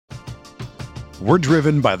We're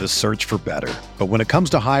driven by the search for better. But when it comes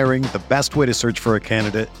to hiring, the best way to search for a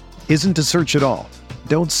candidate isn't to search at all.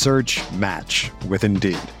 Don't search, match with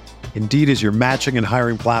Indeed. Indeed is your matching and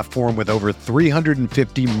hiring platform with over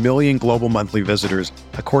 350 million global monthly visitors,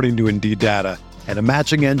 according to Indeed data, and a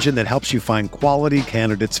matching engine that helps you find quality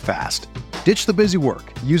candidates fast. Ditch the busy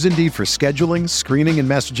work. Use Indeed for scheduling, screening, and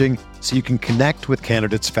messaging so you can connect with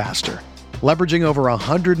candidates faster. Leveraging over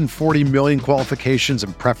 140 million qualifications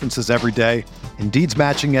and preferences every day, Indeed's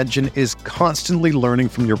matching engine is constantly learning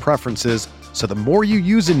from your preferences, so the more you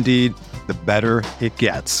use Indeed, the better it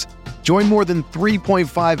gets. Join more than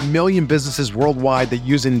 3.5 million businesses worldwide that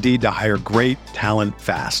use Indeed to hire great talent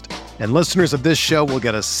fast. And listeners of this show will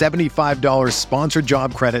get a $75 sponsored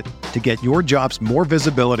job credit to get your jobs more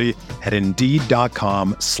visibility at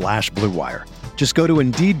Indeed.com/Blue Wire. Just go to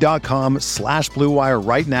Indeed.com/Blue Wire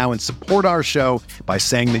right now and support our show by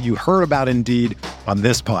saying that you heard about Indeed on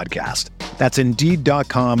this podcast. That's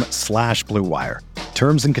Indeed.com/Blue Wire.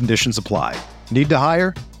 Terms and conditions apply. Need to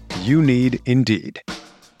hire? You need Indeed.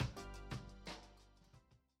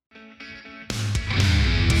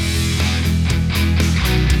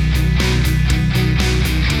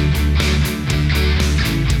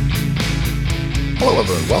 Hello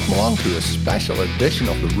everyone, welcome along to a special edition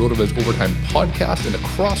of the RotoViz Overtime Podcast and a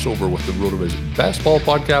crossover with the RotoViz Best Ball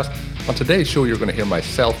Podcast. On today's show, you're going to hear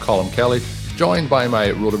myself, Colin Kelly, joined by my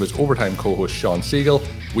RotoViz Overtime co-host, Sean Siegel.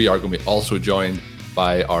 We are going to be also joined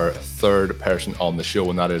by our third person on the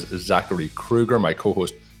show, and that is Zachary Kruger, my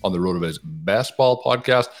co-host on the RotoViz Best Ball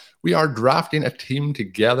Podcast. We are drafting a team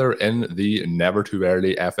together in the Never Too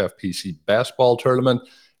Early FFPC Best Ball Tournament.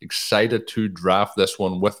 Excited to draft this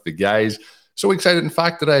one with the guys. So excited, in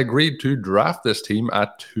fact, that I agreed to draft this team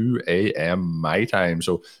at 2 a.m. my time.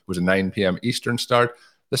 So it was a 9 p.m. Eastern start.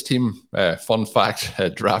 This team, fun fact,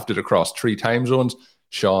 drafted across 3 time zones.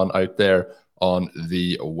 Sean out there on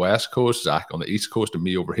the West Coast, Zach on the East Coast, and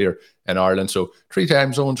me over here in Ireland. So 3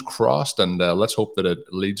 time zones crossed, and let's hope that it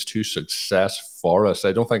leads to success for us.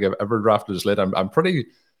 I don't think I've ever drafted this late. I'm pretty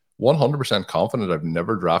 100% confident I've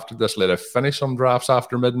never drafted this late. I've finished some drafts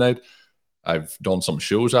after midnight. I've done some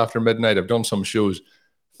shows after midnight. I've done some shows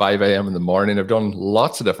 5 a.m. in the morning. I've done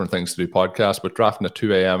lots of different things to do podcasts, but drafting at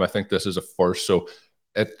 2 a.m., I think this is a first, so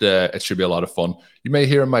it should be a lot of fun. You may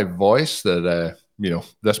hear in my voice that,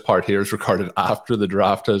 this part here is recorded after the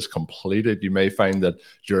draft has completed. You may find that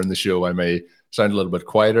during the show I may sound a little bit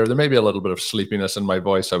quieter. There may be a little bit of sleepiness in my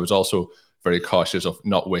voice. I was also very cautious of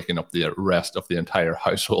not waking up the rest of the entire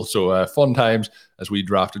household. So fun times as we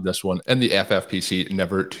drafted this one in the FFPC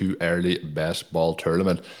Never Too Early Best Ball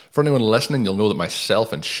Tournament. For anyone listening, you'll know that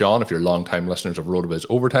myself and Sean, if you're longtime listeners of RotoViz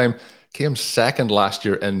Overtime, came second last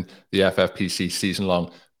year in the FFPC season-long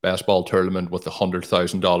Best Ball Tournament with the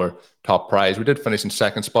 $100,000 top prize. We did finish in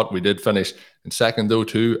second spot. We did finish in second, though,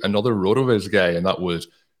 to another RotoViz guy, and that was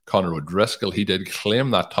Connor O'Driscoll. He did claim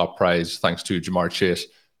that top prize thanks to Jamar Chase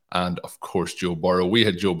and, of course, Joe Burrow. We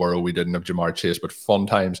had Joe Burrow. We didn't have Jamar Chase, but fun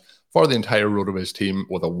times for the entire RotoViz team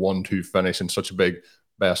with a 1-2 finish in such a big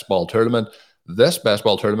best ball tournament. This best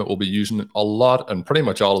ball tournament will be using a lot and pretty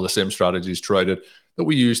much all of the same strategies throughout it that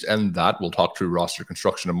we used in that. We'll talk through roster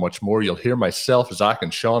construction and much more. You'll hear myself, Zach,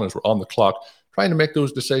 and Sean as we're on the clock trying to make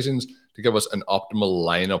those decisions to give us an optimal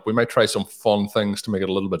lineup. We might try some fun things to make it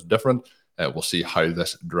a little bit different. We'll see how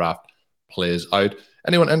this draft plays out.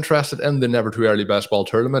 Anyone interested in the Never Too Early Best Ball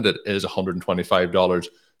Tournament, it is $125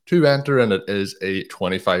 to enter, and it is a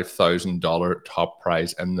 $25,000 top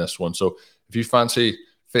prize in this one. So if you fancy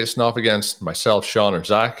facing off against myself, Sean, or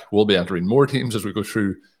Zach, we'll be entering more teams as we go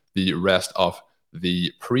through the rest of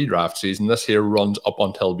the pre-draft season. This here runs up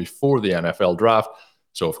until before the NFL draft.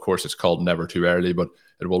 So, of course, it's called Never Too Early, but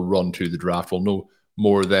it will run to the draft. We'll know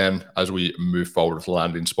more then as we move forward with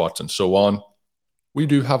landing spots and so on. We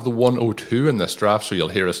do have the 102 in this draft, so you'll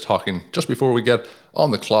hear us talking just before we get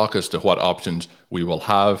on the clock as to what options we will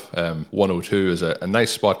have. 102 is a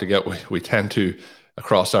nice spot to get. We tend to,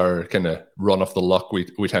 across our kind of run of the luck, we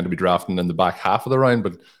tend to be drafting in the back half of the round,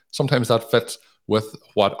 but sometimes that fits with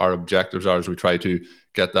what our objectives are as we try to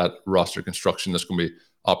get that roster construction that's going to be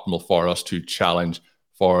optimal for us to challenge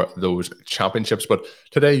for those championships. But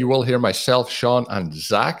today you will hear myself, Sean, and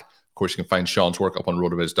Zach. Of course, you can find Sean's work up on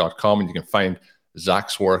rotoviz.com, and you can find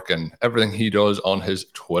Zach's work and everything he does on his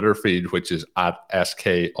Twitter feed, which is at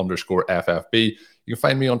 @SK_FFB. You can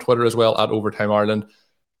find me on Twitter as well, at Overtime Ireland.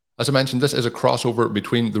 As I mentioned, this is a crossover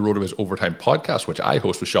between the RotoViz Overtime podcast, which I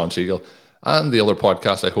host with Sean Siegel, and the other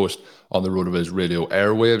podcast I host on the RotoViz radio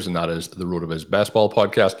airwaves, and that is the RotoViz Best Ball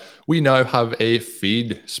podcast. We now have a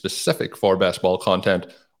feed specific for best ball content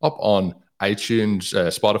up on iTunes,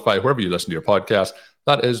 Spotify, wherever you listen to your podcast.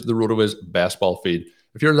 That is the RotoViz Best Ball feed.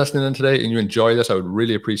 If you're listening in today and you enjoy this, I would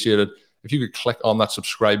really appreciate it if you could click on that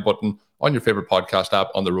subscribe button on your favorite podcast app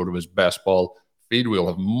on the RotoViz Best Ball feed. We'll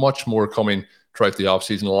have much more coming throughout the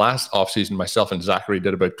offseason. Last offseason, myself and Zachary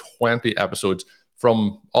did about 20 episodes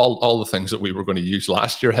from all the things that we were going to use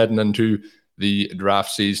last year heading into the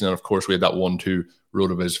draft season. And of course, we had that 1-2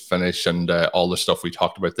 RotoViz finish, and all the stuff we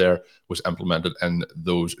talked about there was implemented in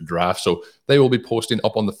those drafts. So they will be posting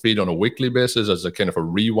up on the feed on a weekly basis as a kind of a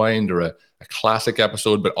rewind or a classic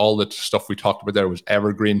episode. But all the stuff we talked about there was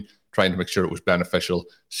evergreen, trying to make sure it was beneficial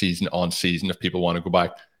season on season if people want to go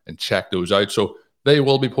back and check those out. So they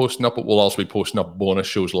will be posting up, but we'll also be posting up bonus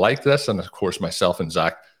shows like this. And of course, myself and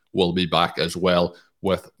Zach will be back as well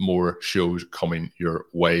with more shows coming your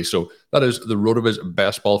way. So that is the RotoViz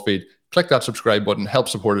Best Ball feed. Click that subscribe button, help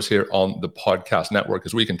support us here on the podcast network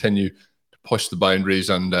as we continue to push the boundaries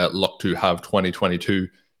and look to have 2022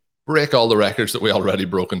 break all the records that we already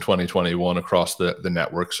broke in 2021 across the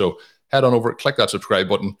network. So head on over, click that subscribe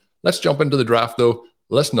button. Let's jump into the draft though.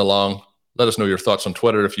 Listen along. Let us know your thoughts on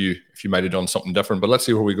Twitter if you might have done something different. But let's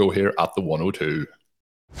see where we go here at the 102.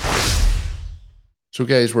 So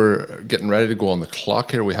guys, we're getting ready to go on the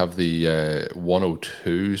clock here. We have the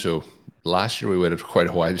 102. So last year we waited quite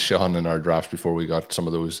a while, Sean, in our draft before we got some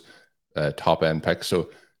of those top end picks. So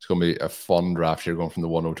it's going to be a fun draft here going from the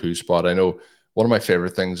 102 spot. I know one of my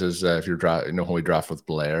favorite things is if you're when we draft with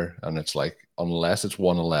Blair, and it's like, unless it's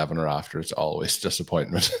 111 or after, it's always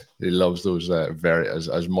disappointment. He loves those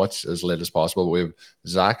as much as late as possible. But we have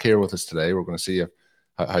Zach here with us today. We're going to see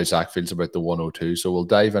how Zach feels about the 102. So we'll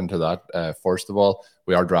dive into that. First of all,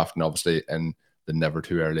 we are drafting obviously in the Never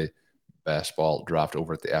Too Early Best Ball draft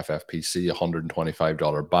over at the FFPC,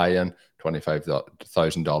 $125 buy-in,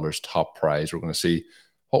 $25,000 top prize. We're going to see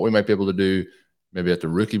what we might be able to do maybe at the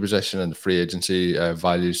rookie position and the free agency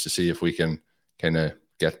values to see if we can kind of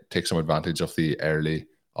take some advantage of the early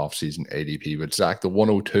off-season ADP. But Zach, the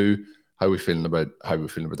 102, how are we feeling about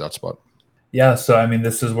that spot? Yeah, so I mean,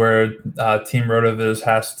 this is where Team RotoViz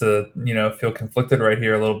has to, feel conflicted right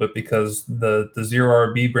here a little bit, because the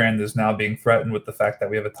zero RB brand is now being threatened with the fact that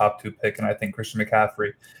we have a top 2 pick, and I think Christian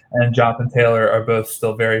McCaffrey and Jonathan Taylor are both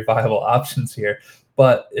still very viable options here.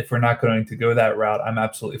 But if we're not going to go that route, I'm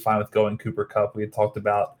absolutely fine with going Cooper Kupp. We had talked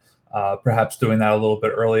about perhaps doing that a little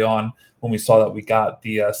bit early on when we saw that we got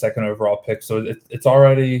the second overall pick. So it's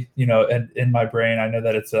already, in my brain. I know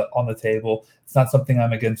that it's on the table. It's not something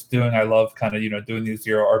I'm against doing. I love kind of, doing these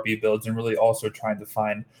zero RB builds and really also trying to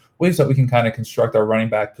find ways that we can kind of construct our running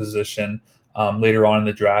back position later on in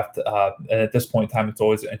the draft. And at this point in time, it's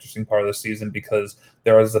always an interesting part of the season because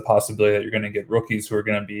there is the possibility that you're going to get rookies who are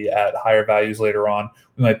going to be at higher values later on.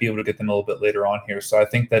 We might be able to get them a little bit later on here. So I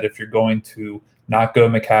think that if you're going to not go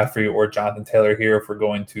McCaffrey or Jonathan Taylor here, if we're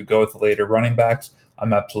going to go with the later running backs,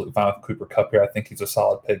 I'm absolutely fine with Cooper Kupp here. I think he's a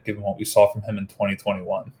solid pick given what we saw from him in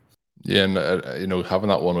 2021. Yeah, and having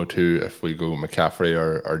that 102, if we go McCaffrey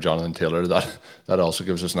or Jonathan Taylor, that also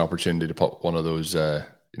gives us an opportunity to put one of those,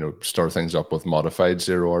 stir things up with modified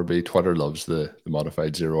zero RB. Twitter loves the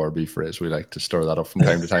modified zero RB phrase. We like to stir that up from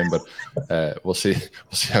time to time, but we'll see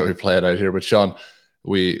how we play it out here. But Sean,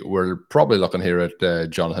 we're probably looking here at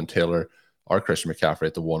Jonathan Taylor or Christian McCaffrey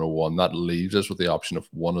at the 101. That leaves us with the option of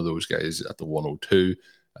one of those guys at the 102,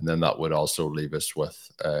 and then that would also leave us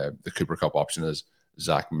with the Cooper Kupp option, as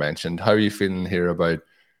Zach mentioned. How are you feeling here about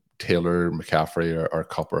Taylor, McCaffrey, or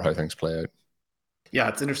Kupp, or how things play out? Yeah,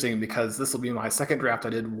 it's interesting because this will be my second draft. I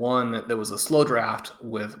did one that was a slow draft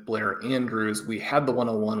with Blair Andrews. We had the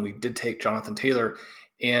 101. We did take Jonathan Taylor,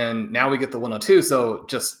 and now we get the 102. So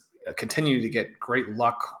just continue to get great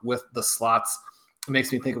luck with the slots. It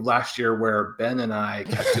makes me think of last year where Ben and I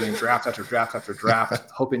kept doing draft after draft after draft,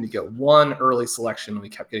 hoping to get one early selection. We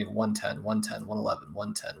kept getting 110, 110, 111,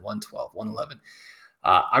 110, 112, 111.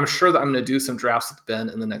 I'm sure that I'm going to do some drafts with Ben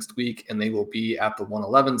in the next week, and they will be at the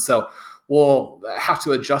 111. So we'll have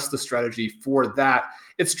to adjust the strategy for that.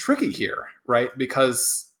 It's tricky here, right?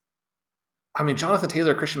 Because, Jonathan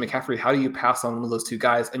Taylor, Christian McCaffrey, how do you pass on one of those two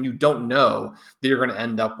guys? And you don't know that you're going to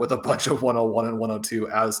end up with a bunch of 101 and 102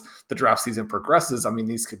 as the draft season progresses.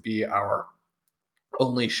 These could be our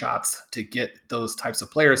only shots to get those types of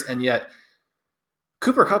players. And yet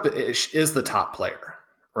Cooper Kupp is the top player,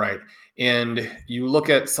 right? And you look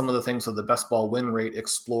at some of the things with the best ball win rate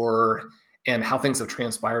explorer and how things have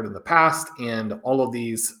transpired in the past, and all of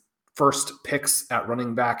these first picks at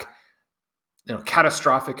running back,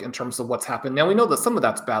 catastrophic in terms of what's happened. Now we know that some of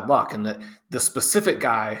that's bad luck, and that the specific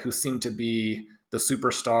guy who seemed to be the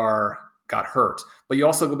superstar got hurt. But you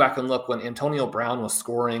also go back and look when Antonio Brown was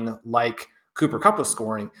scoring like Cooper Kupp was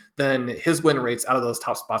scoring, then his win rates out of those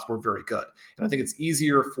top spots were very good. And I think it's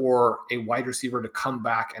easier for a wide receiver to come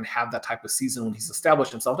back and have that type of season when he's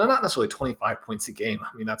established himself. Now, not necessarily 25 points a game.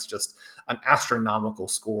 I mean, that's just an astronomical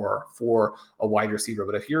score for a wide receiver.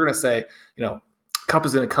 But if you're going to say, Kupp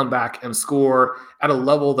is going to come back and score at a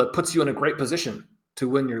level that puts you in a great position to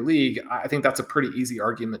win your league, I think that's a pretty easy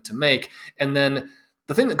argument to make. And then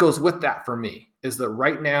the thing that goes with that for me is that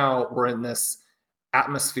right now we're in this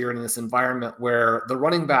atmosphere and in this environment where the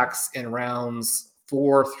running backs in rounds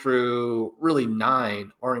 4 through really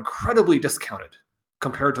 9 are incredibly discounted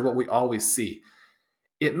compared to what we always see.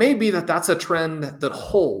 It may be that that's a trend that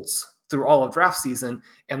holds through all of draft season,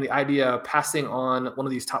 and the idea of passing on one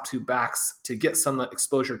of these top 2 backs to get some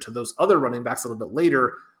exposure to those other running backs a little bit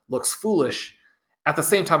later looks foolish. At the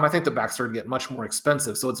same time, I think the backs are going to get much more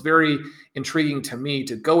expensive. So it's very intriguing to me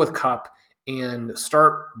to go with Kupp and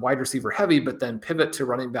start wide receiver heavy, but then pivot to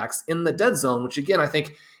running backs in the dead zone, which again, I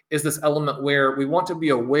think is this element where we want to be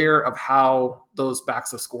aware of how those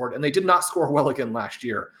backs have scored. And they did not score well again last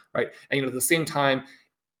year, right? And at the same time,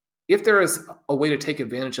 if there is a way to take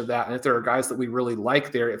advantage of that, and if there are guys that we really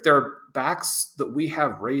like there, if there are backs that we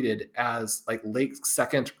have rated as like late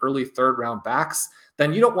second, early third round backs,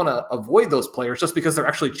 then you don't want to avoid those players just because they're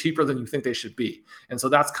actually cheaper than you think they should be. And so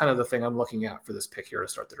that's kind of the thing I'm looking at for this pick here to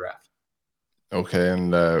start the draft. Okay,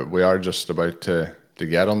 and we are just about to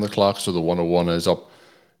get on the clock, so the 101 is up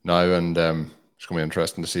now, and it's going to be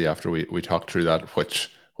interesting to see after we talk through that which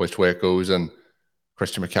way it goes. And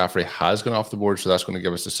Christian McCaffrey has gone off the board, so that's going to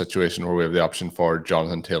give us a situation where we have the option for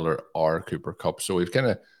Jonathan Taylor or Cooper Kupp. So we've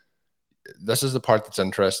this is the part that's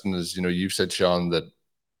interesting, is you've said, Sean, that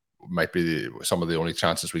might be some of the only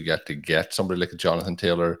chances we get to get somebody like a Jonathan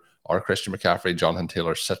Taylor or Christian McCaffrey. Jonathan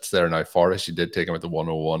Taylor sits there now for us. You did take him at the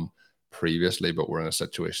 101 previously, but we're in a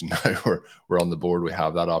situation now where we're on the board. We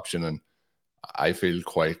have that option, and I feel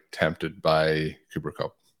quite tempted by Cooper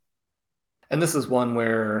Kupp. And this is one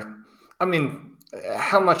where,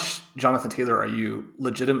 how much Jonathan Taylor are you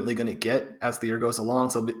legitimately going to get as the year goes along?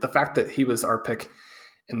 So the fact that he was our pick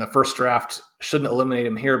in the first draft shouldn't eliminate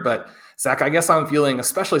him here. But Zach, I guess I'm feeling,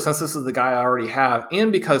 especially since this is the guy I already have,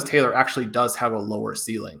 and because Taylor actually does have a lower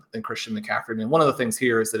ceiling than Christian McCaffrey. One of the things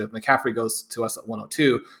here is that if McCaffrey goes to us at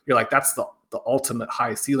 102, you're like, that's the ultimate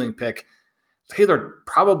high ceiling pick. Taylor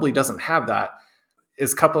probably doesn't have that.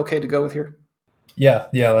 Is Kupp okay to go with here? Yeah.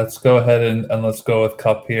 Let's go ahead and let's go with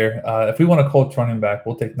Kupp here. If we want a Colts running back,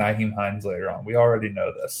 we'll take Nyheim Hines later on. We already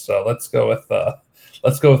know this, so let's go with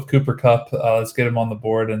Cooper Kupp. Let's get him on the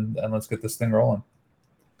board and let's get this thing rolling.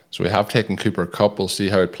 So we have taken Cooper Kupp. We'll see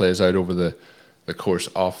how it plays out over the course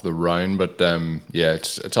of the round. But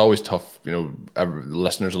it's always tough.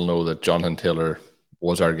 Listeners will know that Jonathan Taylor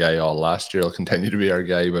was our guy all last year. He'll continue to be our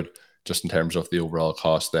guy, but just in terms of the overall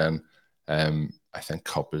cost, then I think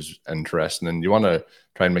Kupp is interesting. And you want to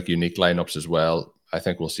try and make unique lineups as well. I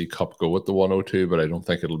think we'll see Kupp go with the 102, but I don't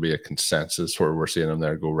think it'll be a consensus where we're seeing him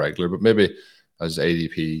there go regular. But maybe as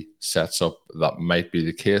ADP sets up, that might be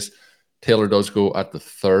the case. Taylor does go at the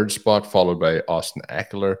 3rd spot, followed by Austin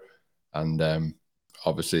Eckler. And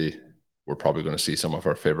obviously, we're probably going to see some of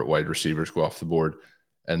our favorite wide receivers go off the board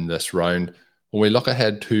in this round. When we look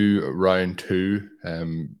ahead to round 2,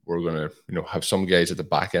 we're going to have some guys at the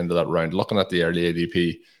back end of that round. Looking at the early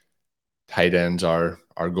ADP, tight ends are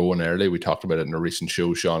going early. We talked about it in a recent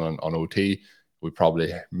show, Sean, on OT. We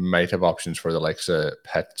probably might have options for the likes of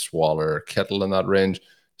Pitts, Waller, Kittle in that range.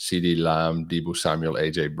 CeeDee Lamb, Deebo Samuel,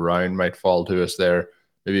 AJ Brown might fall to us there.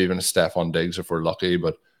 Maybe even a Stephon Diggs if we're lucky,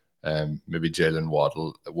 but maybe Jalen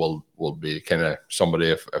Waddle will be kind of somebody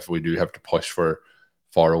if we do have to push for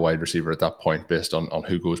a wide receiver at that point based on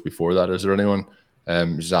who goes before that. Is there anyone,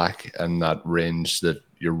 Zach, in that range that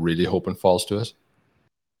you're really hoping falls to us?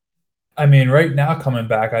 Right now coming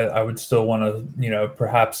back, I would still want to,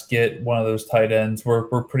 perhaps get one of those tight ends.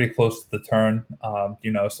 We're pretty close to the turn,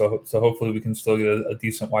 so hopefully we can still get a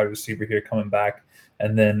decent wide receiver here coming back,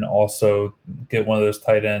 and then also get one of those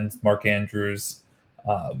tight ends, Mark Andrews.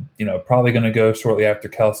 Probably going to go shortly after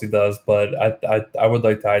Kelsey does, but I would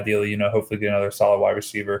like to ideally, hopefully get another solid wide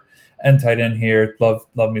receiver and tight end here. Love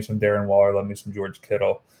me some Darren Waller, love me some George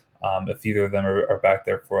Kittle. If either of them are back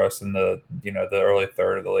there for us in the early 3rd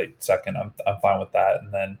or the late 2nd, I'm fine with that.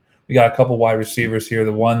 And then we got a couple wide receivers here.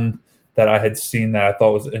 The one that I had seen that I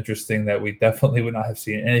thought was interesting that we definitely would not have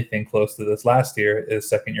seen anything close to this last year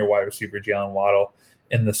is 2nd-year wide receiver Jalen Waddle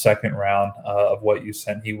in the 2nd round of what you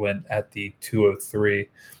sent. He went at the 203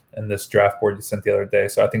 in this draft board you sent the other day.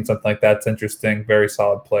 So I think something like that's interesting. Very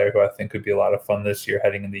solid player who I think could be a lot of fun this year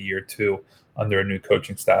heading into year 2 under a new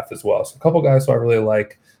coaching staff as well. So a couple guys who I really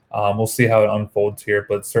like. We'll see how it unfolds here,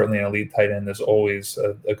 but certainly an elite tight end is always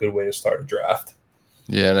a good way to start a draft.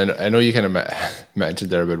 Yeah, and I know you kind of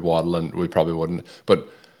mentioned there about Waddle, and we probably wouldn't, but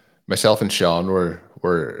myself and Sean were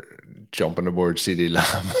jumping aboard CD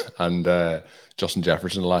Lamb and Justin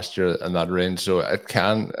Jefferson last year in that range, so it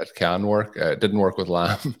can work. It didn't work with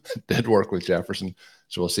Lamb, it did work with Jefferson,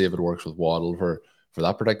 so we'll see if it works with Waddle for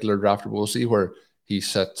that particular draft. We'll see where he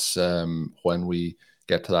sits when we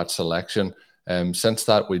get to that selection. Since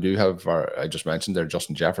that, we do have I just mentioned there,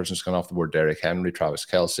 Justin Jefferson's gone off the board, Derrick Henry, Travis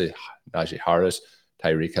Kelce, Najee Harris,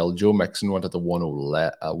 Tyreek Hill. Joe Mixon went at the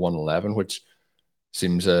 111, which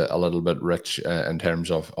seems a little bit rich in terms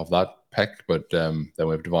of that pick. But then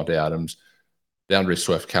we have Devontae Adams, DeAndre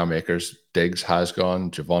Swift, Cam Akers, Diggs has gone,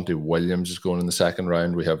 Javonte Williams is going in the second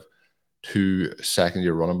round. We have 2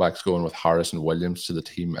 second-year running backs going with Harris and Williams to the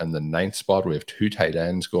team in the 9th spot. We have 2 tight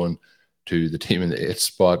ends going to the team in the 8th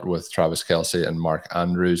spot with Travis Kelce and Mark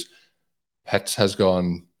Andrews. Pitts has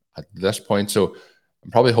gone at this point. So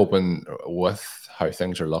I'm probably hoping with how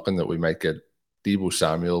things are looking that we might get Deebo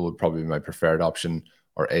Samuel would probably be my preferred option,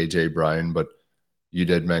 or AJ Brown. But you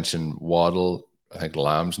did mention Waddle. I think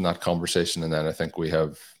Lamb's in that conversation. And then I think we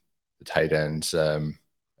have the tight ends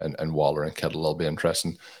and Waller and Kittle will be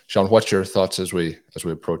interesting. Sean, what's your thoughts as we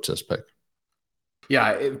approach this pick?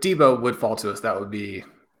 Yeah, if Deebo would fall to us, that would be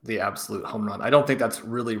the absolute home run. I don't think that's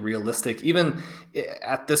really realistic. Even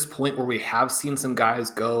at this point where we have seen some guys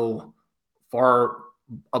go far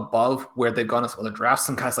above where they've gone as well in the draft,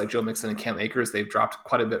 some guys like Joe Mixon and Cam Akers, they've dropped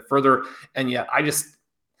quite a bit further. And yet I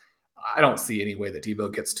don't see any way that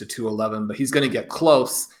Deebo gets to 211, but he's going to get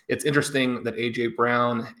close. It's interesting that AJ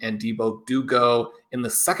Brown and Deebo do go in the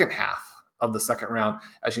second half of the second round.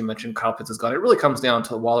 As you mentioned, Kyle Pitts is gone. It really comes down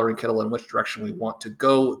to Waller and Kittle and which direction we want to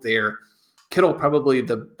go there. Kittle, probably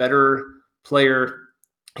the better player.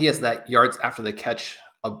 He has that yards after the catch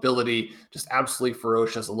ability, just absolutely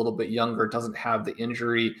ferocious, a little bit younger, doesn't have the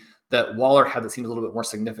injury that Waller had that seemed a little bit more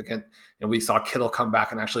significant. And we saw Kittle come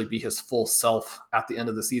back and actually be his full self at the end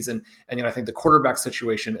of the season. And I think the quarterback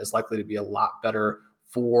situation is likely to be a lot better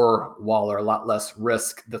for Waller, a lot less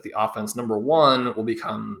risk that the offense, number one, will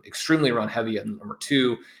become extremely run heavy, and number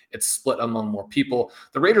two, it's split among more people.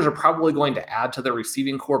 The Raiders are probably going to add to their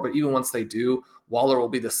receiving core, but even once they do, Waller will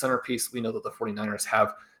be the centerpiece. We know that the 49ers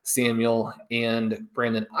have Samuel and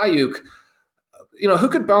Brandon Ayuk, who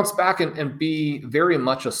could bounce back and be very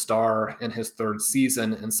much a star in his third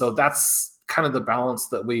season. And so that's kind of the balance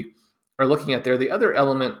that we are looking at there. The other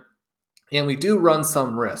element, and we do run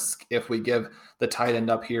some risk if we give the tight end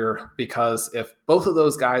up here, because if both of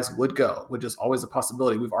those guys would go, which is always a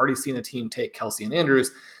possibility, we've already seen a team take Kelce and Andrews,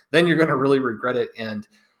 then you're going to really regret it and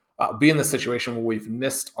be in the situation where we've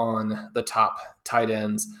missed on the top tight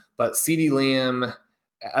ends. But CeeDee Lamb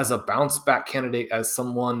as a bounce back candidate, as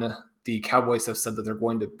someone the Cowboys have said that they're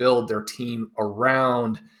going to build their team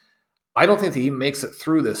around, I don't think that he makes it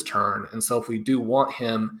through this turn. And so if we do want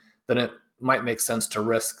him, then it might make sense to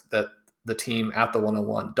risk that the team at the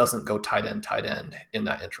 101 doesn't go tight end in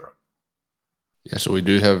that interim. Yeah, so we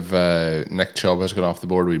do have Nick Chubb has gone off the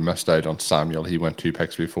board. We missed out on Samuel. He went 2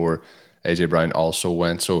 picks before AJ Brown also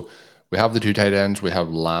went. So we have the 2 tight ends. We have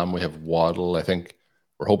Lamb. We have Waddle. I think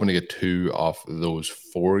we're hoping to get 2 of those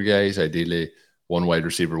 4 guys. Ideally, 1 wide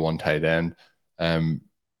receiver, 1 tight end. I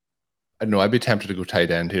don't know. I'd be tempted to go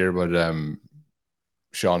tight end here, but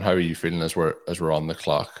Sean, how are you feeling as we're on the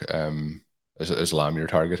clock? Is Lamb your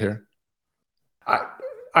target here?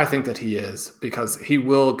 I think that he is, because he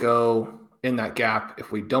will go in that gap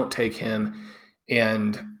if we don't take him.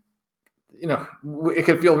 And, it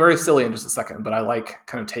could feel very silly in just a second, but I like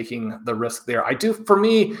kind of taking the risk there. I do. For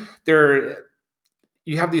me,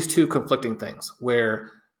 you have these 2 conflicting things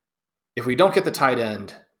where if we don't get the tight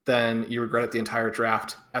end, then you regret it the entire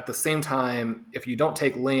draft. At the same time, if you don't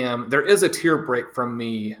take Lamb, there is a tier break from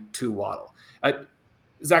me to Waddle.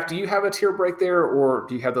 Zach, do you have a tier break there, or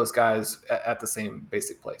do you have those guys at the same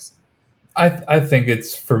basic place? I think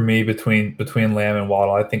it's, for me, between Lamb and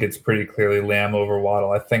Waddle, I think it's pretty clearly Lamb over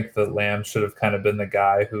Waddle. I think that Lamb should have kind of been the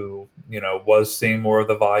guy who, was seeing more of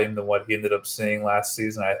the volume than what he ended up seeing last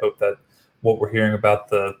season. I hope that what we're hearing about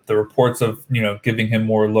the reports of, giving him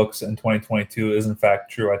more looks in 2022 is in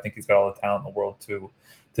fact true. I think he's got all the talent in the world to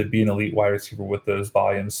be an elite wide receiver with those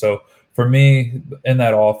volumes. So for me, in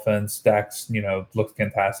that offense, Dax, looked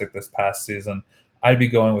fantastic this past season. I'd be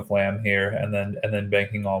going with Lamb here and then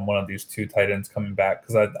banking on one of these 2 tight ends coming back,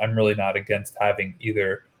 because I'm really not against having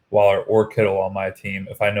either Waller or Kittle on my team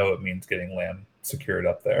if I know it means getting Lamb secured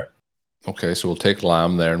up there. Okay, so we'll take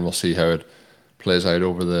Lamb there and we'll see how it plays out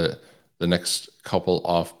over the next couple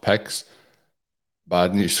of picks.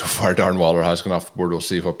 bad news so far. Darren Waller has gone off the board. We'll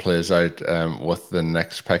see what plays out with the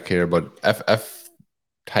next pick here. But if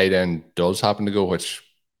tight end does happen to go, which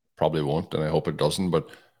probably won't, and I hope it doesn't, but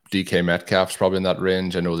DK Metcalf's probably in that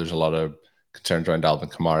range. I know there's a lot of concerns around Alvin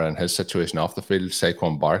Kamara and his situation off the field.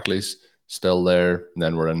 Saquon Barkley's still there. And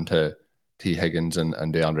then we're into T. Higgins and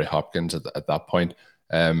DeAndre Hopkins at that point.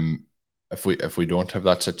 If we don't have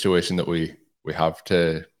that situation that we have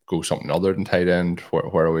to go something other than tight end,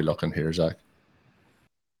 where are we looking here, Zach?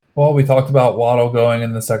 Well, we talked about Waddle going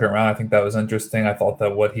in the second round. I think that was interesting. I thought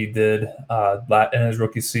that what he did in his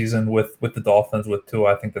rookie season with the Dolphins with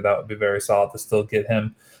Tua, I think that would be very solid to still get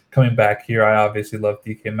him coming back here. I obviously love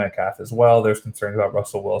DK Metcalf as well. There's concerns about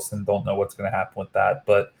Russell Wilson. Don't know what's going to happen with that.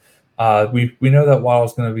 But we know that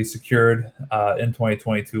Waddle's going to be secured in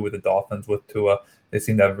 2022 with the Dolphins with Tua. They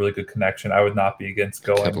seem to have a really good connection. I would not be against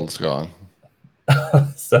going. Kittle's gone.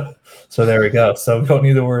 So there we go. So we don't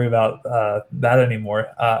need to worry about that anymore.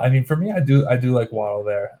 I mean, for me, I do like Waddle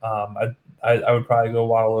there. I would probably go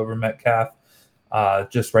Waddle over Metcalf.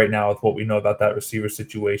 Just right now with what we know about that receiver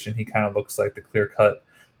situation, he kind of looks like the clear-cut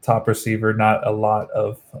top receiver. Not a lot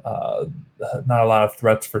of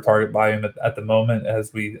threats for target volume at the moment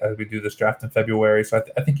as we do this draft in February. So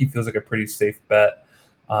I think he feels like a pretty safe bet.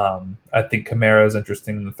 I think Kamara is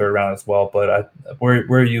interesting in the third round as well, but where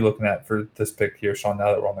are you looking at for this pick here, Sean,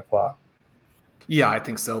 now that we're on the clock? Yeah, I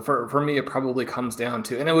think so. For me, it probably comes down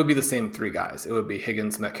to, and it would be the same three guys. It would be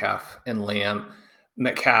Higgins, Metcalf, and Lamb.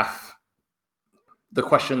 Metcalf, the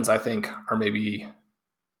questions I think are maybe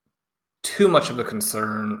too much of a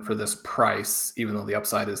concern for this price, even though the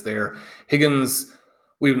upside is there. Higgins,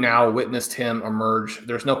 we've now witnessed him emerge.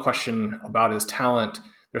 There's no question about his talent.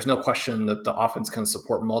 There's no question that the offense can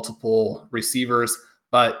support multiple receivers,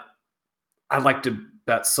 but I'd like to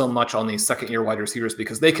bet so much on these second-year wide receivers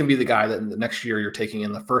because they can be the guy that in the next year you're taking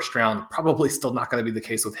in the first round. Probably still not going to be the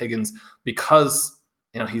case with Higgins because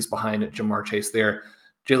he's behind Jamar Chase there.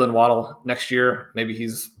 Jalen Waddle next year, maybe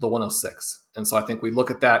he's the 106. And so I think we look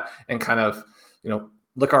at that and kind of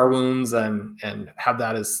lick our wounds and have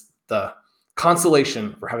that as the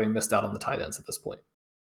consolation for having missed out on the tight ends at this point.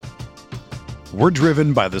 We're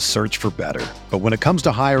driven by the search for better. But when it comes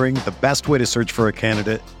to hiring, the best way to search for a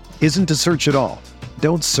candidate isn't to search at all.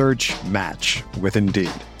 Don't search, match with Indeed.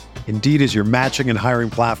 Indeed is your matching and hiring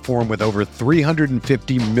platform with over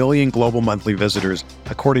 350 million global monthly visitors,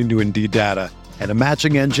 according to Indeed data, and a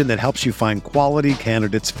matching engine that helps you find quality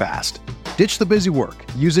candidates fast. Ditch the busy work.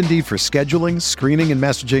 Use Indeed for scheduling, screening, and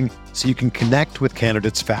messaging so you can connect with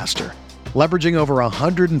candidates faster. Leveraging over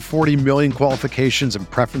 140 million qualifications and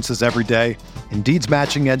preferences every day, Indeed's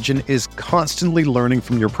matching engine is constantly learning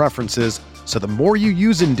from your preferences, so the more you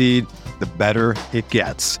use Indeed, the better it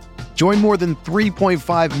gets. Join more than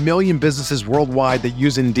 3.5 million businesses worldwide that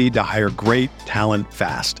use Indeed to hire great talent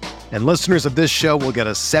fast. And listeners of this show will get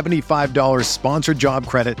a $75 sponsored job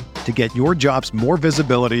credit to get your jobs more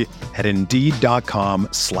visibility at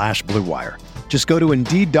Indeed.com/Blue Wire. Just go to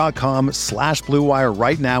Indeed.com/Blue Wire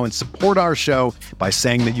right now and support our show by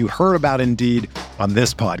saying that you heard about Indeed on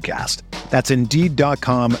this podcast. That's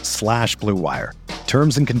Indeed.com/Blue Wire.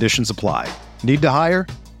 Terms and conditions apply. Need to hire?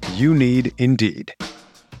 You need Indeed.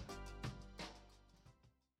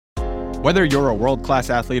 Whether you're a world-class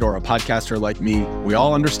athlete or a podcaster like me, we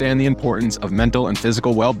all understand the importance of mental and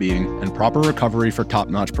physical well-being and proper recovery for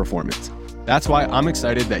top-notch performance. That's why I'm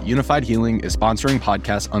excited that Unified Healing is sponsoring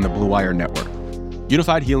podcasts on the Blue Wire Network.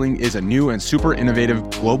 Unified Healing is a new and super innovative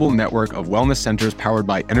global network of wellness centers powered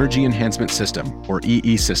by Energy Enhancement System, or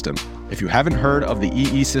EE System. If you haven't heard of the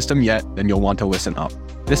EE System yet, then you'll want to listen up.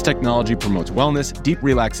 This technology promotes wellness, deep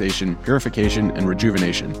relaxation, purification, and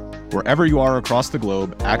rejuvenation. Wherever you are across the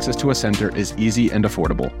globe, access to a center is easy and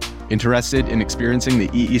affordable. Interested in experiencing the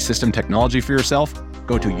EE System technology for yourself?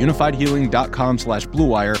 Go to unifiedhealing.com/Blue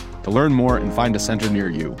Wire to learn more and find a center near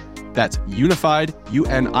you. That's unified,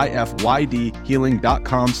 UNIFYD,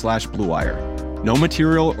 healing.com/Blue Wire. No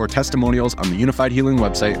material or testimonials on the Unified Healing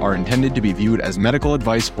website are intended to be viewed as medical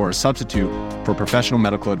advice or a substitute for professional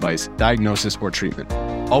medical advice, diagnosis, or treatment.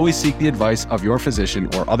 Always seek the advice of your physician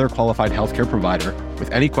or other qualified healthcare provider with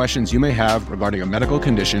any questions you may have regarding a medical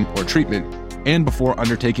condition or treatment and before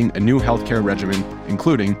undertaking a new healthcare regimen,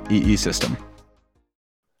 including EE System.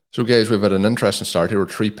 So guys, we've had an interesting start here. We're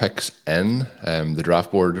 3 picks in the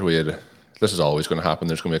draft board. This is always going to happen.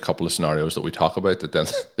 There's going to be a couple of scenarios that we talk about that then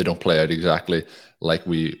they don't play out exactly like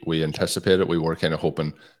we anticipated. We were kind of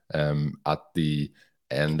hoping at the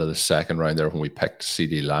end of the second round there when we picked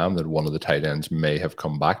CeeDee Lamb that one of the tight ends may have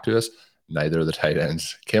come back to us. Neither of the tight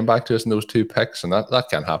ends came back to us in those 2 picks, and that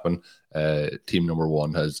can happen. Team number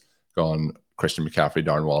 1 has gone Christian McCaffrey,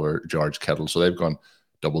 Darren Waller, George Kittle. So they've gone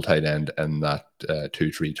double tight end in that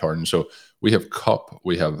 2-3 turn. So we have Kupp,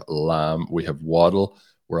 we have Lamb, we have Waddle.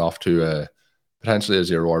 We're off to potentially a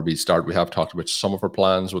 0 RB start. We have talked about some of our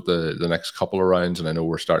plans with the next couple of rounds, and I know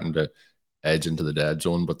we're starting to edge into the dead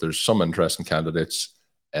zone, but there's some interesting candidates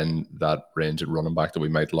in that range at running back that we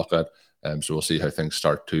might look at. So we'll see how things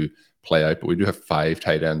start to play out. But we do have 5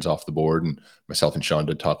 tight ends off the board, and myself and Sean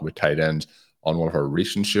did talk about tight ends on one of our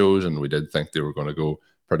recent shows, and we did think they were going to go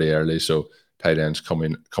pretty early. So tight ends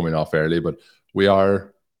coming off early, but we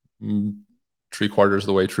are 3/4 of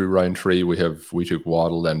the way through round 3. We took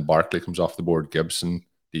Waddle, then Barkley comes off the board, Gibson,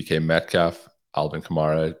 DK Metcalf, Alvin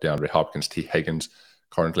Kamara, DeAndre Hopkins, T. Higgins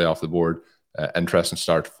currently off the board. Interesting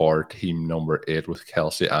start for team number 8 with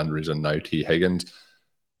Kelsey, Andrews, and now T. Higgins.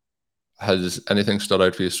 Has anything stood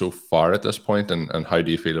out for you so far at this point, and how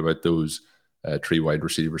do you feel about those 3 wide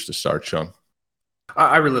receivers to start, Sean?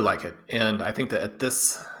 I really like it, and I think that at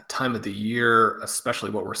this time of the year, especially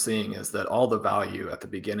what we're seeing is that all the value at the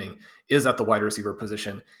beginning is at the wide receiver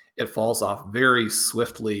position. It falls off very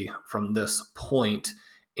swiftly from this point,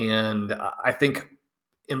 and I think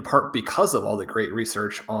in part because of all the great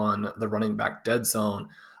research on the running back dead zone,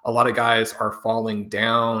 a lot of guys are falling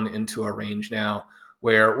down into a range now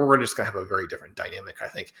where we're just going to have a very different dynamic, I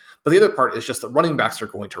think. But the other part is just that running backs are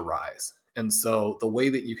going to rise. And so the way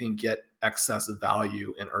that you can get excess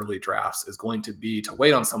value in early drafts is going to be to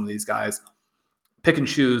wait on some of these guys, pick and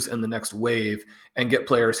choose in the next wave, and get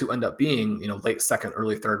players who end up being, late second,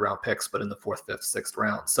 early third round picks, but in the 4th, 5th, 6th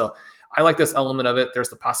round. So I like this element of it. There's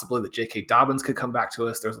the possibility that J.K. Dobbins could come back to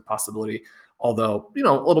us. There's a possibility, although, a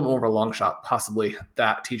little more of a long shot, possibly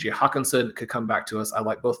that T.J. Hawkinson could come back to us. I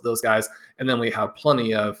like both of those guys. And then we have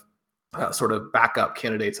plenty of sort of backup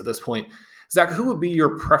candidates at this point. Zach, who would be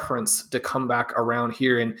your preference to come back around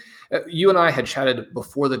here? And you and I had chatted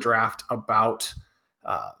before the draft about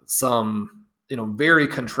some, very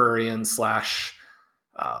contrarian /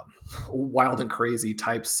 wild and crazy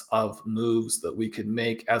types of moves that we could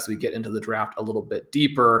make as we get into the draft a little bit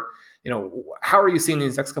deeper. How are you seeing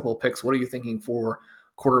these next couple of picks? What are you thinking for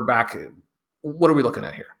quarterback? What are we looking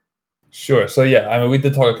at here? Sure. So yeah, we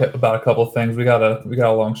did talk about a couple of things. We got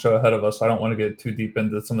a long show ahead of us. So I don't want to get too deep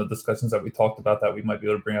into some of the discussions that we talked about that we might be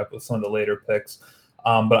able to bring up with some of the later picks.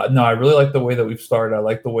 But no, I really like the way that we've started. I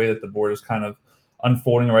like the way that the board is kind of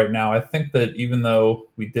unfolding right now. I think that even though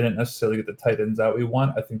we didn't necessarily get the tight ends that we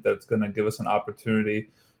want, I think that it's going to give us an opportunity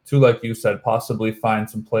to, like you said, possibly find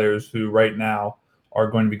some players who right now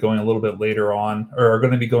are going to be going a little bit later on, or are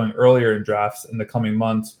going to be going earlier in drafts in the coming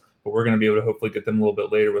months, but we're going to be able to hopefully get them a little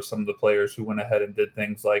bit later with some of the players who went ahead and did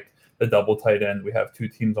things like the double tight end. We have 2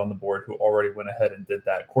 teams on the board who already went ahead and did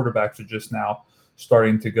that. Quarterbacks are just now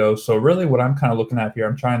starting to go. So really what I'm kind of looking at here,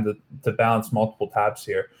 I'm trying to balance multiple tabs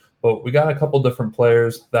here. But we got a couple different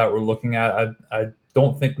players that we're looking at. I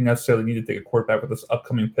don't think we necessarily need to take a quarterback with this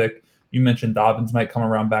upcoming pick. You mentioned Dobbins might come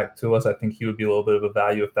around back to us. I think he would be a little bit of a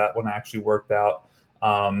value if that one actually worked out.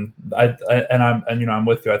 I'm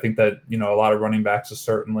with you. I think that a lot of running backs is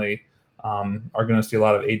certainly are going to see a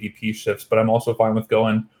lot of ADP shifts. But I'm also fine with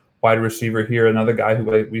going wide receiver here. Another guy who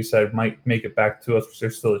we said might make it back to us,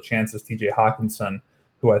 there's still a chance, is T.J. Hawkinson,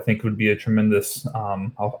 who I think would be a tremendous,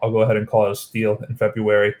 I'll go ahead and call it a steal in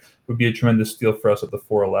February, would be a tremendous steal for us at the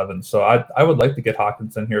 4-11. So I would like to get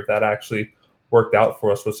Hawkinson here if that actually worked out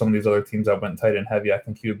for us with some of these other teams that went tight end heavy. I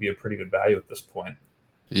think he would be a pretty good value at this point.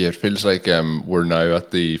 Yeah, it feels like we're now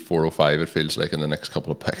at the 405. It feels like in the next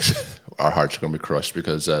couple of picks, our hearts are going to be crushed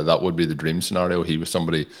because that would be the dream scenario. He was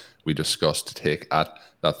somebody we discussed to take at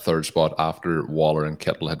that 3rd spot after Waller and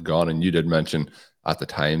Kittle had gone. And you did mention at the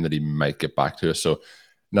time that he might get back to us. So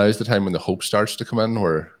now is the time when the hope starts to come in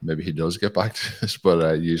where maybe he does get back to us.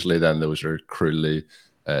 But usually then those are cruelly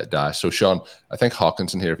dashed. So Sean, I think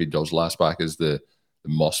Hawkinson here, if he does last back, is the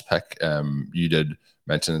must pick. You did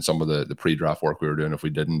mention in some of the pre-draft work we were doing, if we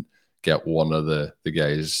didn't get one of the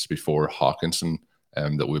guys before Hawkinson,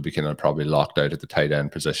 that we'd be kind of probably locked out at the tight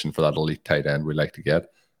end position for that elite tight end we like to get.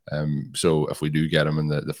 So if we do get him in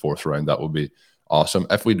the 4th round, that would be awesome.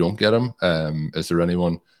 If we don't get him, is there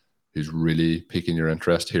anyone who's really piquing your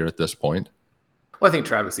interest here at this point? Well, I think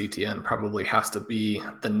Travis Etienne probably has to be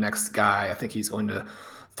the next guy. I think he's going to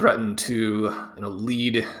threaten to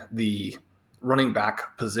lead the running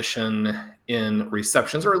back position in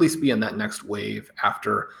receptions, or at least be in that next wave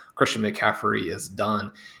after Christian McCaffrey is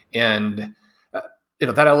done. And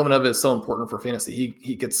that element of it is so important for fantasy.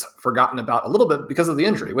 He gets forgotten about a little bit because of the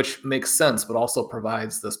injury, which makes sense, but also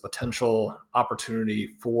provides this potential opportunity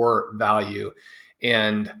for value.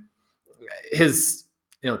 And his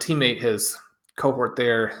teammate has cohort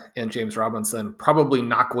there and James Robinson probably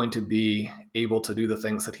not going to be able to do the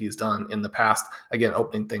things that he's done in the past. Again,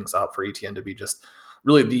 opening things up for Etienne to be just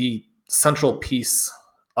really the central piece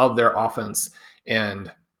of their offense.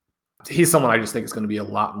 And he's someone I just think is going to be a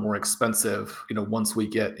lot more expensive, once we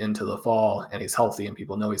get into the fall and he's healthy and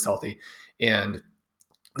people know he's healthy. And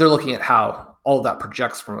they're looking at how all of that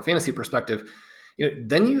projects from a fantasy perspective.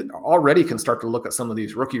 Then you already can start to look at some of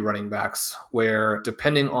these rookie running backs where,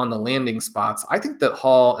 depending on the landing spots, I think that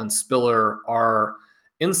Hall and Spiller are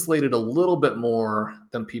insulated a little bit more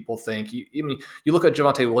than people think. You look at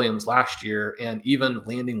Javonte Williams last year, and even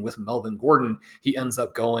landing with Melvin Gordon, he ends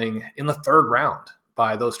up going in the 3rd round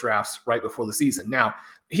by those drafts right before the season. Now,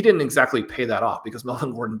 he didn't exactly pay that off because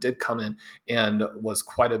Melvin Gordon did come in and was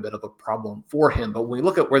quite a bit of a problem for him. But when we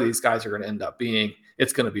look at where these guys are going to end up being,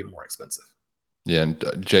 it's going to be more expensive. Yeah, and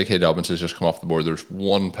J.K. Dobbins has just come off the board. There's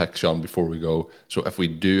one pick, Sean, before we go. So if we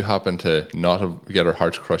do happen to not get our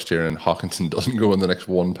hearts crushed here and Hockenson doesn't go in the next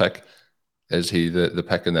one pick, is he the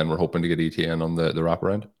pick, and then we're hoping to get Etienne on the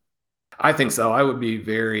wraparound? I think so. I would be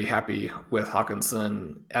very happy with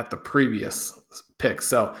Hockenson at the previous pick.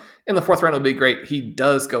 So in the 4th round, it would be great. He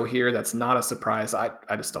does go here. That's not a surprise. I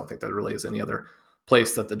just don't think there really is any other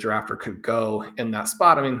place that the drafter could go in that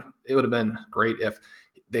spot. I mean, it would have been great if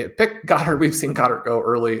they had picked Goddard. We've seen Goddard go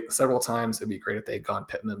early several times. It'd be great if they had gone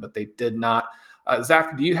Pittman, but they did not.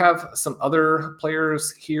 Zach, do you have some other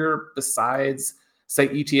players here besides, say,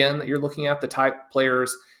 Etienne that you're looking at? The type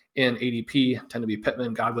players in ADP tend to be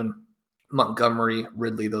Pittman, Godwin, Montgomery,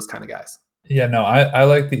 Ridley, those kind of guys. Yeah, no, I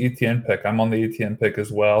like the Etienne pick. I'm on the Etienne pick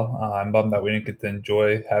as well. I'm bummed that we didn't get to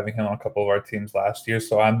enjoy having him on a couple of our teams last year.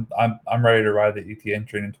 So I'm ready to ride the Etienne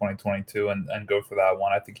train in 2022 and go for that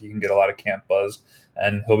one. I think he can get a lot of camp buzz,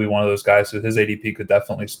 and he'll be one of those guys who his ADP could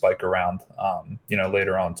definitely spike around,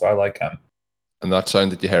 later on. So I like him. And that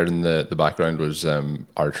sound that you heard in the background was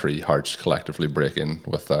our 3 hearts collectively breaking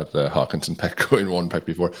with that Hockenson pick going one pick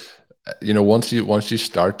before. Once you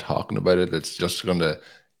start talking about it, it's just going to.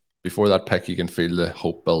 Before that pick, you can feel the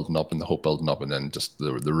hope building up, and then just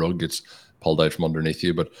the rug gets pulled out from underneath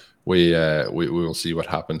you. But we will see what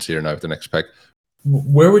happens here now with the next pick.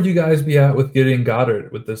 Where would you guys be at with getting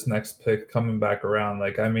Goddard with this next pick coming back around?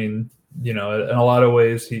 In a lot of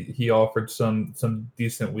ways, he offered some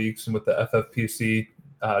decent weeks, and with the FFPC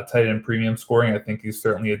tight end premium scoring, I think he's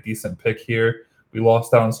certainly a decent pick here. We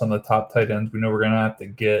lost out on some of the top tight ends. We know we're going to have to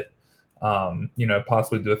get.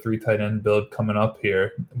 Possibly do a 3 tight end build coming up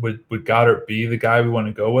here. Would Goddard be the guy we want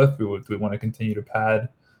to go with? Do we want to continue to pad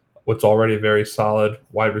what's already a very solid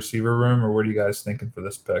wide receiver room, or what are you guys thinking for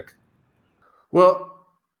this pick? Well,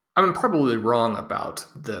 I'm probably wrong about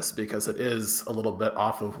this because it is a little bit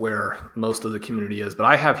off of where most of the community is, but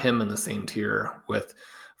I have him in the same tier with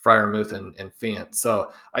Freiermuth and Fant.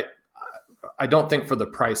 So I don't think for the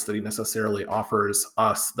price that he necessarily offers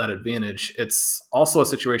us that advantage. It's also a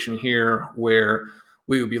situation here where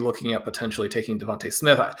we would be looking at potentially taking Devontae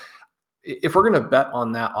Smith. If we're going to bet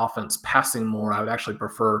on that offense passing more, I would actually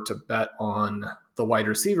prefer to bet on the wide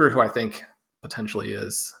receiver, who I think potentially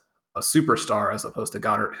is a superstar, as opposed to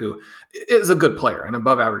Goddard, who is a good player, an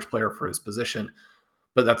above average player for his position.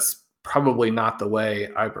 But that's probably not the way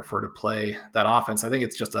I prefer to play that offense. I think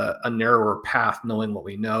it's just a narrower path, knowing what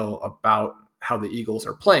we know about how the Eagles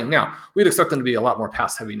are playing. Now, we'd expect them to be a lot more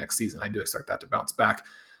pass heavy next season. I do expect that to bounce back,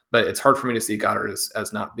 but it's hard for me to see Goddard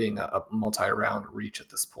as not being a multi-round reach at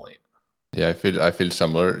this point. Yeah, I feel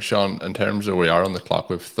similar, Sean. In terms of where we are on the clock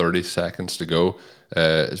with 30 seconds to go,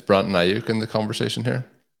 is Brandon Ayuk in the conversation here?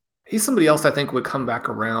 He's somebody else I think would come back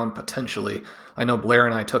around potentially. I know Blair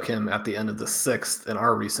and I took him at the end of the 6th in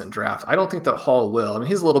our recent draft. I don't think that Hall will. I mean,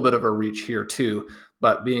 he's a little bit of a reach here too,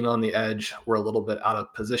 but being on the edge, we're a little bit out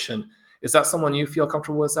of position. Is that someone you feel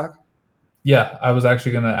comfortable with, Zach? Yeah, I was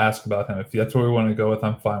actually going to ask about him. If that's where we want to go with,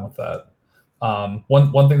 I'm fine with that.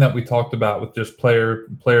 One thing that we talked about with just player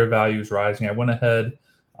values rising, I went ahead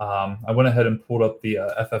and pulled up the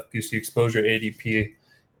FFPC exposure ADP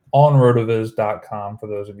on rotoviz.com for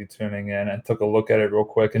those of you tuning in, and took a look at it real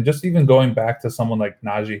quick. And just even going back to someone like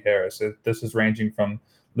Najee Harris, this is ranging from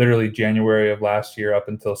literally January of last year up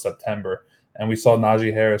until September. And we saw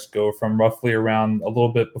Najee Harris go from roughly around a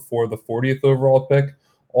little bit before the 40th overall pick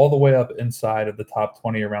all the way up inside of the top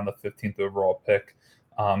 20 around the 15th overall pick.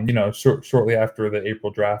 Shortly after the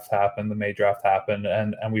April draft happened, the May draft happened,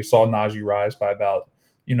 and we saw Najee rise by about,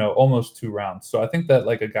 almost 2 rounds. So I think that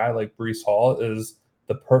like a guy like Breece Hall is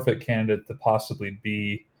the perfect candidate to possibly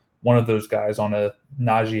be one of those guys on a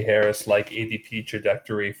Najee Harris-like ADP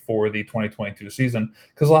trajectory for the 2022 season,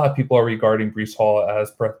 because a lot of people are regarding Breece Hall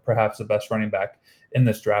as perhaps the best running back in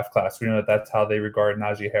this draft class. We know that that's how they regard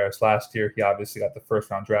Najee Harris last year. He obviously got the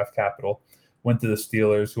first-round draft capital, went to the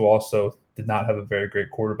Steelers, who also did not have a very great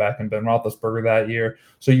quarterback in Ben Roethlisberger that year.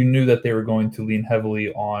 So you knew that they were going to lean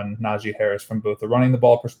heavily on Najee Harris from both the running the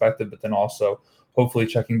ball perspective, but then also hopefully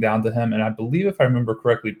checking down to him. And I believe, if I remember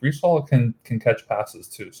correctly, Breece Hall can catch passes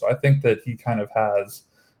too. So I think that he kind of has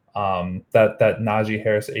that Najee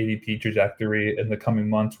Harris ADP trajectory in the coming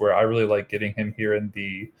months, where I really like getting him here in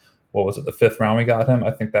the, what was it, the 5th round we got him.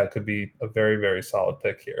 I think that could be a very, very solid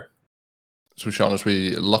pick here. So Sean, as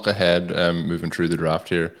we look ahead, moving through the draft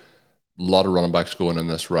here, a lot of running backs going in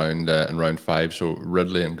this round, in round 5. So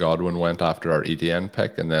Ridley and Godwin went after our ETN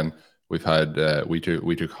pick, and then we've had we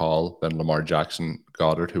took Hall, then Lamar Jackson,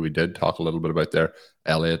 Goddard, who we did talk a little bit about there,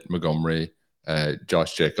 Elliott, Montgomery,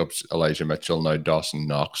 Josh Jacobs, Elijah Mitchell, now Dawson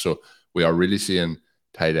Knox. So we are really seeing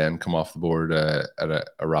tight end come off the board at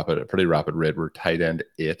a pretty rapid rate. We're tight end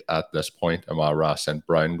 8 at this point. Amon-Ra St.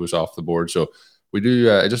 Brown goes off the board. So we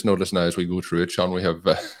do. I just noticed now as we go through it, Sean, we have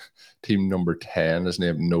team number 10 is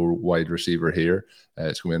named no wide receiver here.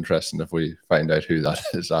 It's going to be interesting if we find out who that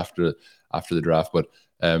is after the draft. But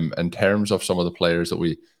in terms of some of the players that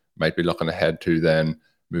we might be looking ahead to then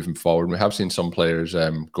moving forward, we have seen some players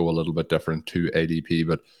go a little bit different to ADP.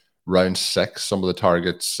 But round 6, some of the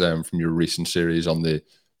targets from your recent series on the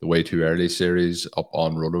Way Too Early series up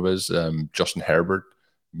on RotoViz, Justin Herbert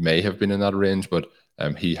may have been in that range, but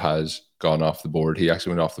he has gone off the board. He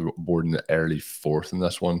actually went off the board in the early 4th in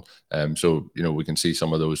this one. So, we can see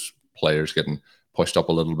some of those players getting pushed up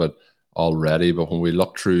a little bit already. But when we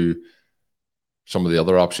look through some of the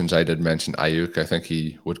other options, I did mention Ayuk. I think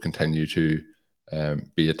he would continue to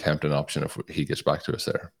be a tempting option if he gets back to us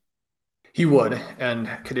there. He would. And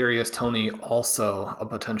Kadarius Toney, also a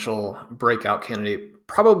potential breakout candidate,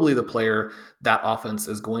 probably the player that offense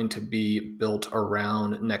is going to be built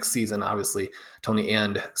around next season. Obviously, Toney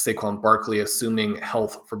and Saquon Barkley, assuming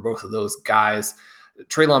health for both of those guys.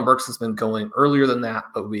 Treylon Burks has been going earlier than that,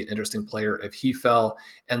 but would be an interesting player if he fell.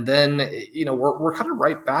 And then, we're kind of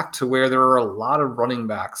right back to where there are a lot of running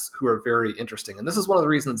backs who are very interesting. And this is one of the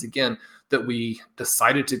reasons, again, that we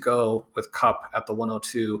decided to go with Kupp at the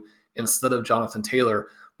 102 instead of Jonathan Taylor,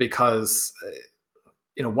 because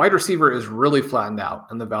wide receiver is really flattened out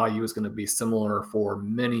and the value is going to be similar for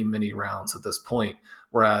many, many rounds at this point.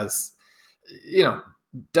 Whereas,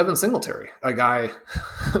 Devin Singletary, a guy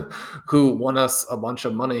who won us a bunch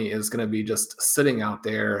of money, is going to be just sitting out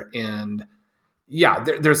there. And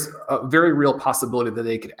there's a very real possibility that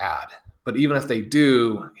they could add. But even if they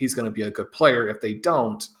do, he's going to be a good player. If they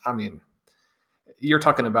don't, you're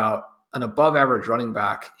talking about an above average running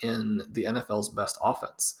back in the NFL's best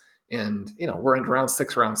offense. And, we're in round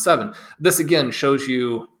 6, round 7. This again shows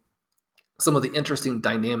you some of the interesting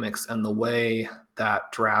dynamics and the way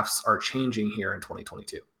that drafts are changing here in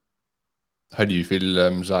 2022. How do you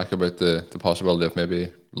feel, Zach, about the possibility of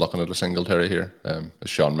maybe looking at a Singletary here? As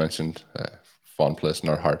Sean mentioned, fond place in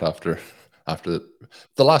our heart after the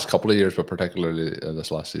last couple of years, but particularly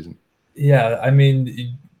this last season. Yeah,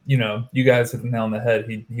 you guys hit the nail on the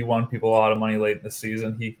head. He won people a lot of money late in the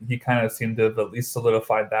season. He kind of seemed to have at least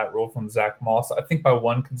solidified that role from Zach Moss. I think my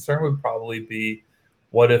one concern would probably be,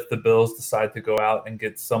 what if the Bills decide to go out and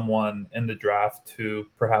get someone in the draft to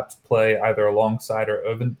perhaps play either alongside or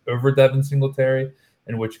over Devin Singletary,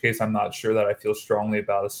 in which case I'm not sure that I feel strongly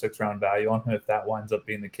about a 6th-round value on him if that winds up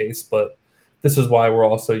being the case. But this is why we're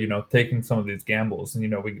also, taking some of these gambles.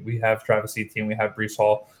 And, we have Travis Etienne, we have Breece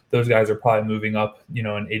Hall. Those guys are probably moving up, in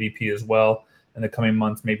ADP as well in the coming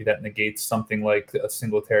months. Maybe that negates something like a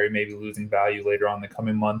Singletary maybe losing value later on in the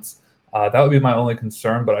coming months. That would be my only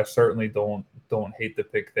concern, but I certainly don't hate the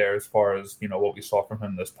pick there as far as, what we saw from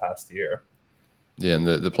him this past year. Yeah, and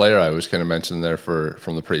the player I was kind of mentioning there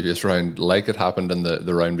from the previous round, like it happened in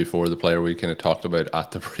the round before, the player we kind of talked about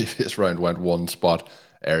at the previous round went one spot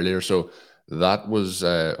earlier. So that was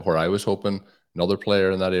where I was hoping. Another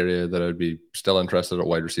player in that area that I'd be still interested at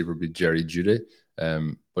wide receiver would be Jerry Jeudy.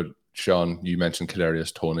 But Sean, you mentioned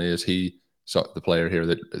Kadarius Toney. Is he the player here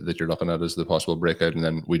that you're looking at as the possible breakout? And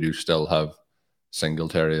then we do still have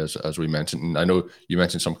Singletary, as we mentioned. And I know you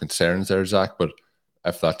mentioned some concerns there, Zach, but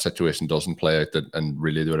if that situation doesn't play out, and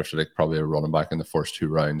really they would have to take probably a running back in the first 2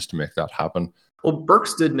 rounds to make that happen. Well,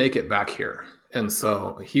 Burks did make it back here. And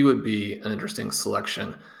so he would be an interesting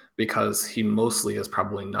selection because he mostly is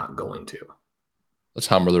probably not going to. Let's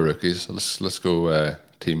hammer the rookies. Let's go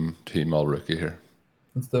team all rookie here.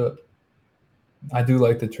 Let's do it. I do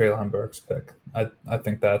like the Treylon Burks pick. I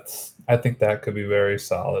think that could be very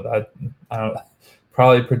solid. I don't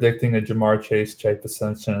probably predicting a Jamar Chase type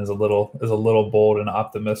ascension is a little bold and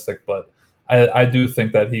optimistic, but I do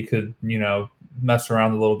think that he could, mess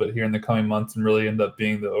around a little bit here in the coming months and really end up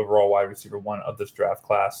being the overall wide receiver 1 of this draft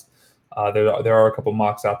class. There are a couple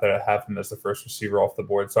mocks out there that have him as the first receiver off the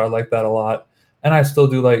board, so I like that a lot. And I still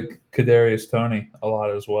do like Kadarius Toney a lot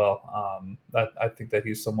as well. I think that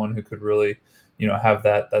he's someone who could really, have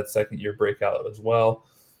that second-year breakout as well.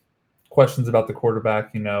 Questions about the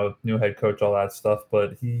quarterback, new head coach, all that stuff,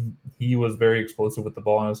 but he was very explosive with the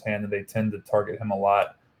ball in his hand, and they tend to target him a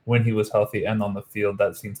lot when he was healthy and on the field.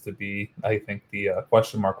 That seems to be, I think, the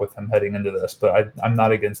question mark with him heading into this. But I'm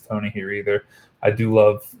not against Toney here either. I do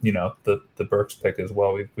love, the Burks pick as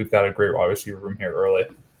well. We've got a great wide receiver room here early.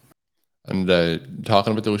 And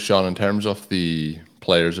talking about those, Sean, in terms of the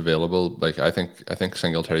players available, like I think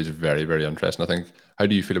Singletary is very, very interesting. I think, how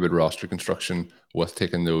do you feel about roster construction with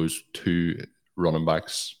taking those 2 running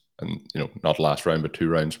backs and, not last round, but 2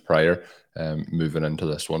 rounds prior, moving into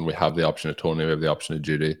this one? We have the option of Toney, we have the option of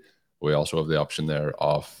Judy. We also have the option there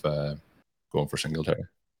of going for Singletary.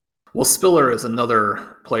 Well, Spiller is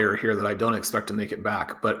another player here that I don't expect to make it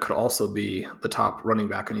back, but could also be the top running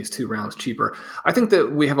back, and he's 2 rounds cheaper. I think that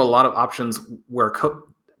we have a lot of options where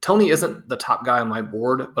Toney isn't the top guy on my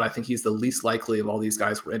board, but I think he's the least likely of all these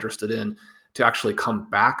guys we're interested in to actually come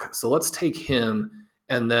back. So let's take him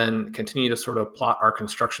and then continue to sort of plot our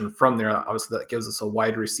construction from there. Obviously, that gives us a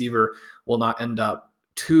wide receiver. We'll not end up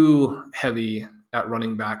too heavy at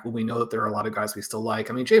running back when we know that there are a lot of guys we still like.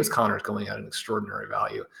 I mean, James Conner is going at an extraordinary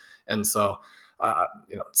value. And so,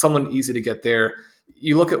 someone easy to get there.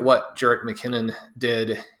 You look at what Jerick McKinnon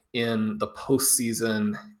did in the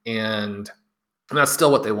postseason, and that's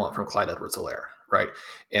still what they want from Clyde Edwards-Helaire, right?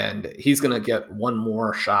 And he's going to get one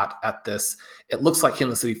more shot at this. It looks like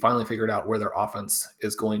Kansas City finally figured out where their offense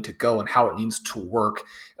is going to go and how it needs to work.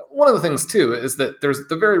 One of the things, too, is that there's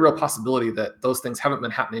the very real possibility that those things haven't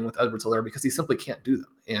been happening with Edwards-Helaire because he simply can't do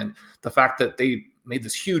them. And the fact that they made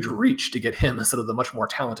this huge reach to get him instead of the much more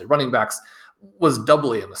talented running backs was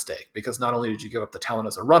doubly a mistake, because not only did you give up the talent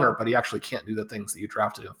as a runner, but he actually can't do the things that you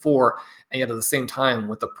drafted him for. And yet at the same time,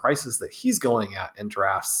 with the prices that he's going at in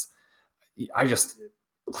drafts,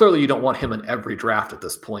 clearly you don't want him in every draft at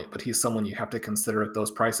this point, but he's someone you have to consider at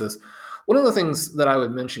those prices. One of the things that I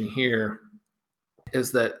would mention here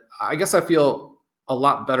is that I guess I feel a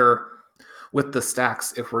lot better with the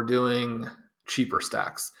stacks if we're doing cheaper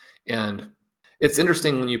stacks. And it's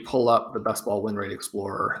interesting when you pull up the Best Ball Win Rate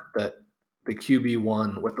Explorer that the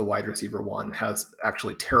QB1 with the wide receiver 1 has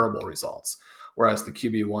actually terrible results, whereas the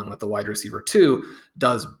QB1 with the wide receiver 2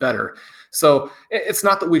 does better. So it's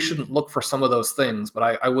not that we shouldn't look for some of those things,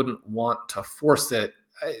 but I wouldn't want to force it.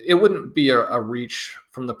 It wouldn't be a reach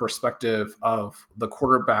from the perspective of the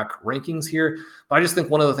quarterback rankings here, but I just think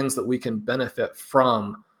one of the things that we can benefit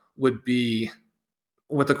from would be,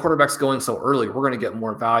 with the quarterbacks going so early, we're going to get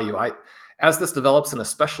more value. As this develops, and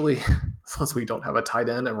especially since we don't have a tight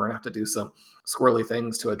end and we're going to have to do some squirrely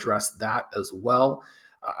things to address that as well,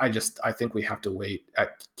 I think we have to wait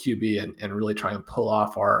at QB and really try and pull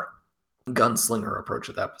off our gunslinger approach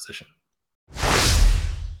at that position.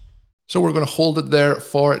 So we're going to hold it there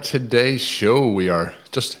for today's show. We are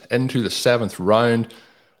just into the 7th round.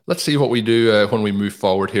 Let's see what we do when we move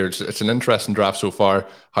forward here. It's an interesting draft so far,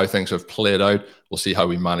 how things have played out. We'll see how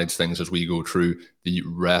we manage things as we go through the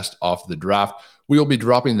rest of the draft. We'll be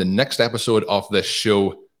dropping the next episode of this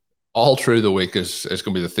show all through the week. Is going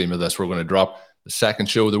to be the theme of this. We're going to drop the second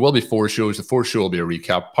show. There will be 4 shows. The 4th show will be a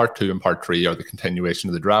recap. Part 2 and part 3 are the continuation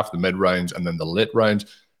of the draft, the mid rounds, and then the late rounds.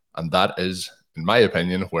 And that is, in my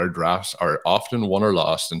opinion, where drafts are often won or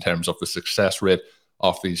lost in terms of the success rate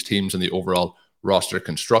of these teams and the overall roster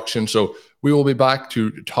construction. So we will be back to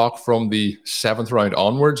talk from the 7th round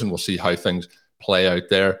onwards, and we'll see how things play out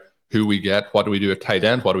there, who we get, what do we do at tight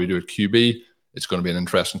end, what do we do at QB. It's going to be an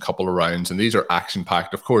interesting couple of rounds, and these are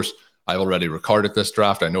action-packed. Of course, I've already recorded this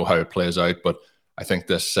draft. I know how it plays out, but I think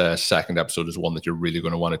this second episode is one that you're really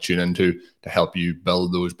going to want to tune into to help you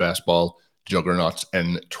build those best ball juggernauts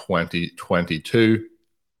in 2022.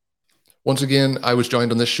 Once again, I was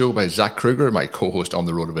joined on this show by Zach Kruger, my co-host on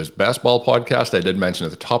the RotoViz Best Ball podcast. I did mention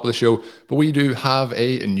at the top of the show, but we do have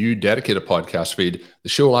a new dedicated podcast feed. The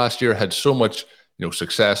show last year had so much,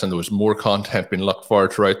 success, and there was more content being looked for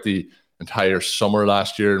throughout the entire summer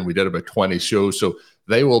last year, and we did about 20 shows. So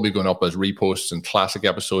they will be going up as reposts and classic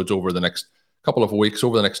episodes over the next couple of weeks,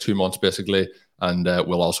 over the next 2 months, basically. And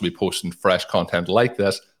we'll also be posting fresh content like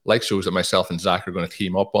this, like shows that myself and Zach are going to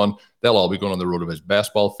team up on. They'll all be going on the RotoViz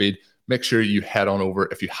Best Ball feed. Make sure you head on over.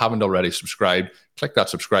 If you haven't already subscribed, click that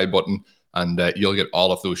subscribe button, and you'll get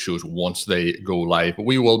all of those shows once they go live. But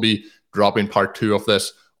we will be dropping part 2 of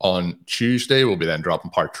this on Tuesday. We'll be then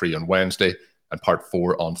dropping part 3 on Wednesday, and part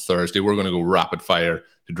 4 on Thursday. We're going to go rapid fire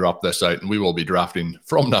to drop this out, and we will be drafting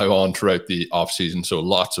from now on throughout the off season. So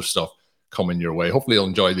lots of stuff coming your way. Hopefully you'll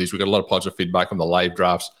enjoy these. We got a lot of positive feedback from the live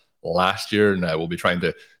drafts last year, and we'll be trying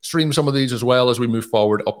to stream some of these as well as we move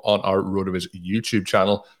forward up on our RotoViz YouTube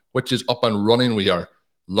channel, which is up and running. We are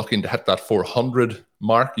looking to hit that 400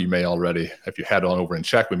 mark. You may already, if you head on over and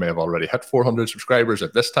check, we may have already hit 400 subscribers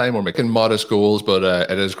at this time. We're making modest goals, but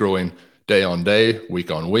it is growing day on day,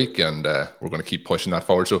 week on week, and we're going to keep pushing that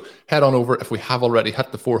forward. So head on over. If we have already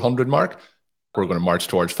hit the 400 mark, we're going to march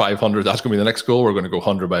towards 500. That's going to be the next goal. We're going to go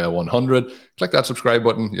 100 by a 100. Click that subscribe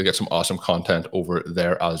button. You'll get some awesome content over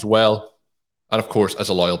there as well. And of course, as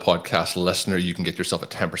a loyal podcast listener, you can get yourself a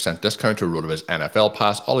 10% discount to RotoViz NFL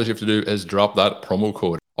Pass. All you have to do is drop that promo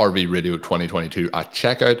code RVRadio2022 at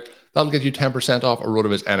checkout. That'll get you 10% off a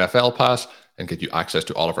RotoViz NFL Pass and get you access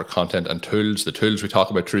to all of our content and tools, the tools we talk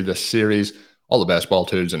about through this series, all the best ball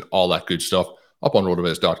tools and all that good stuff up on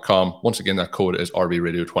rotoviz.com. Once again, that code is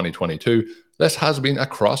RVRadio2022. This has been a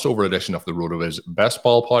crossover edition of the RotoViz Best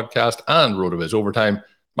Ball Podcast and RotoViz Overtime.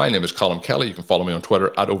 My name is Colm Kelly. You can follow me on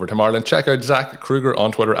Twitter at OvertimeIreland. Check out Zach Kruger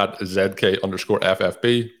on Twitter at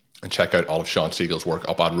ZK_FFB. And check out all of Sean Siegel's work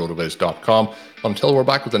up at rotoviz.com. Until we're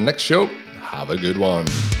back with the next show, have a good one.